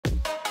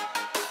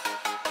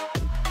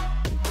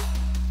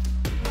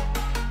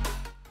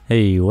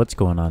Hey, what's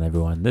going on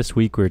everyone? This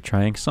week we're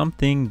trying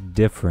something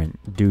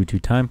different. Due to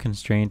time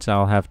constraints,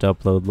 I'll have to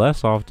upload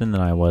less often than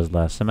I was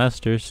last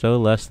semester, so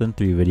less than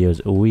 3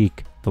 videos a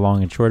week. The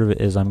long and short of it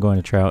is I'm going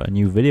to try out a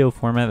new video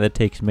format that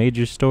takes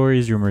major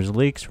stories, rumors,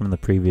 leaks from the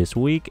previous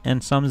week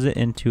and sums it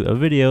into a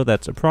video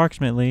that's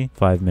approximately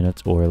 5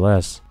 minutes or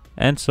less.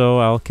 And so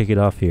I'll kick it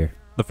off here.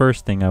 The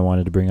first thing I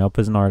wanted to bring up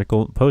is an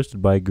article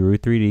posted by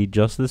Guru3D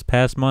just this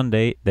past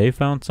Monday. They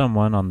found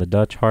someone on the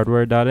Dutch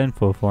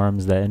hardware.info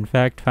forums that in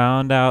fact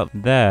found out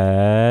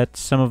that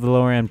some of the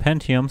lower end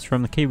Pentiums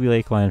from the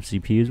Kabylake line of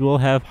CPUs will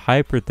have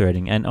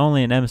hyperthreading and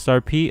only an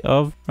MSRP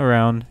of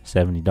around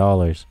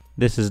 $70.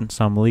 This isn't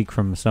some leak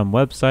from some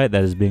website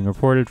that is being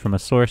reported from a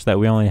source that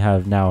we only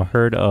have now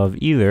heard of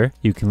either.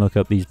 You can look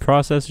up these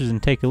processors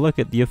and take a look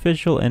at the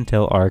official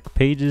Intel ARC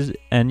pages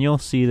and you'll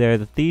see there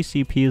that these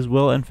CPUs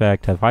will in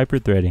fact have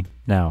hyperthreading.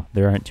 Now,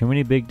 there aren't too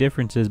many big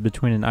differences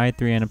between an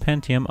i3 and a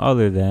Pentium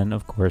other than,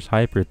 of course,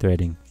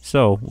 hyperthreading.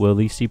 So, will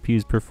these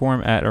CPUs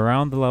perform at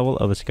around the level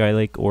of a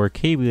Skylake or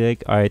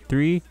Kabylake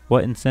i3?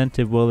 What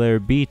incentive will there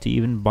be to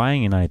even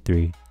buying an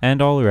i3?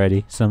 And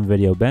already, some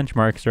video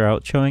benchmarks are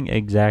out showing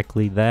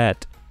exactly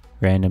that.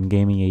 Random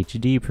Gaming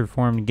HD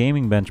performed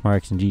gaming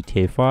benchmarks in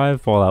GTA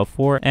 5, Fallout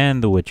 4,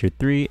 and The Witcher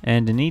 3,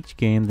 and in each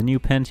game the new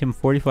Pentium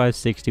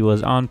 4560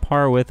 was on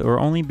par with or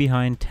only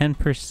behind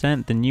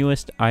 10% the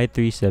newest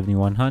i3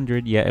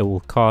 7100, yet it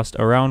will cost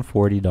around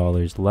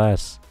 $40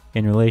 less.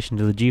 In relation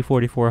to the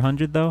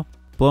G4400 though,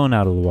 blown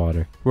out of the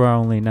water. We're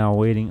only now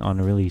waiting on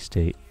a release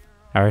date.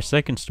 Our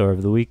second story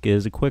of the week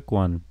is a quick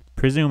one.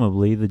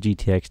 Presumably, the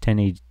GTX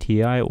 1080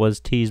 Ti was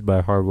teased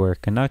by Hardware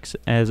Canucks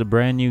as a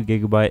brand new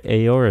Gigabyte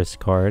Aorus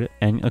card,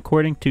 and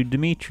according to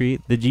Dimitri,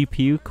 the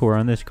GPU core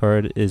on this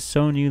card is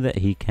so new that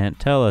he can't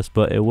tell us,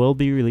 but it will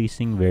be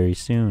releasing very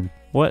soon.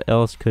 What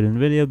else could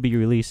Nvidia be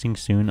releasing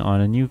soon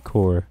on a new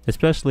core,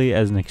 especially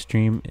as an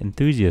extreme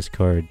enthusiast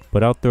card?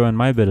 But I'll throw in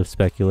my bit of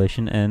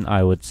speculation, and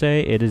I would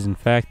say it is in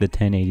fact the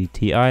 1080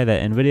 Ti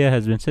that Nvidia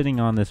has been sitting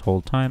on this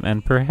whole time,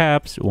 and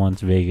perhaps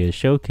once Vega is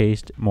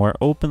showcased more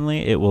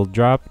openly, it will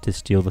drop to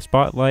steal the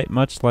spotlight,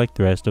 much like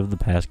the rest of the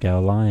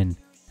Pascal line.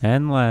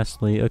 And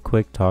lastly, a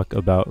quick talk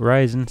about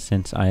Ryzen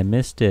since I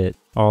missed it.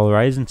 All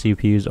Ryzen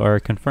CPUs are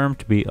confirmed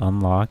to be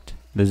unlocked.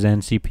 The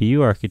Zen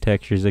CPU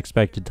architecture is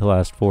expected to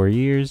last 4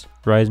 years.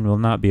 Ryzen will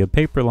not be a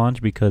paper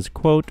launch because,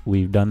 quote,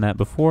 we've done that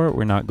before,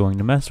 we're not going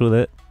to mess with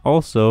it.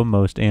 Also,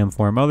 most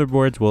AM4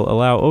 motherboards will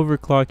allow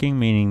overclocking,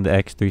 meaning the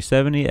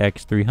X370,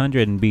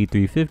 X300, and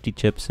B350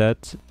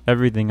 chipsets.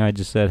 Everything I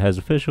just said has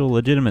official,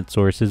 legitimate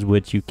sources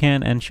which you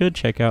can and should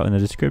check out in the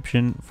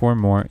description for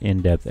more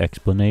in-depth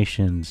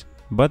explanations.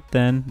 But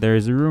then, there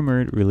is a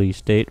rumored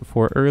release date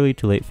for early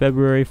to late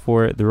February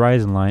for the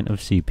Ryzen line of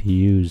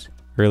CPUs.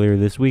 Earlier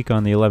this week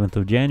on the 11th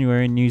of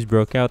January, news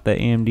broke out that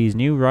AMD's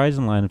new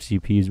Ryzen line of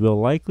CPUs will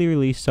likely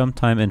release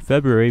sometime in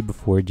February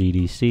before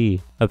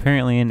GDC.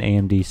 Apparently in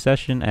AMD's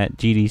session at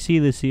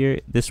GDC this year,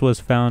 this was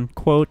found,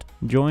 quote,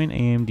 join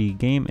AMD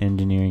game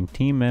engineering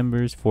team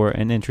members for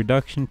an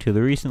introduction to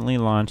the recently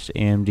launched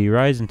AMD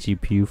Ryzen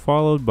CPU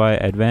followed by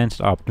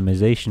advanced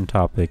optimization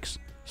topics.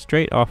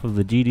 Straight off of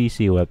the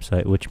GDC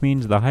website, which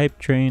means the hype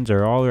trains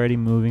are already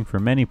moving for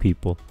many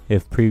people.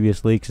 If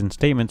previous leaks and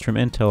statements from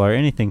Intel are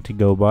anything to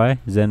go by,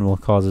 Zen will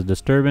cause a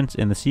disturbance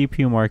in the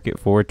CPU market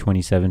for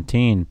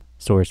 2017.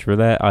 Source for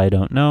that I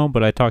don't know,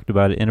 but I talked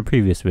about it in a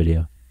previous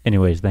video.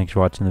 Anyways, thanks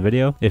for watching the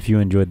video. If you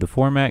enjoyed the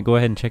format, go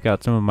ahead and check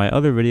out some of my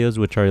other videos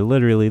which are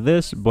literally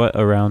this, but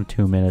around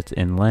 2 minutes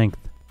in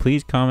length.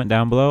 Please comment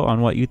down below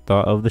on what you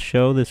thought of the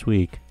show this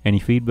week. Any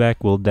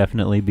feedback will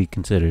definitely be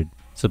considered.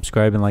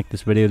 Subscribe and like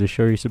this video to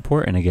show your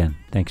support, and again,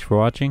 thanks for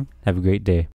watching. Have a great day.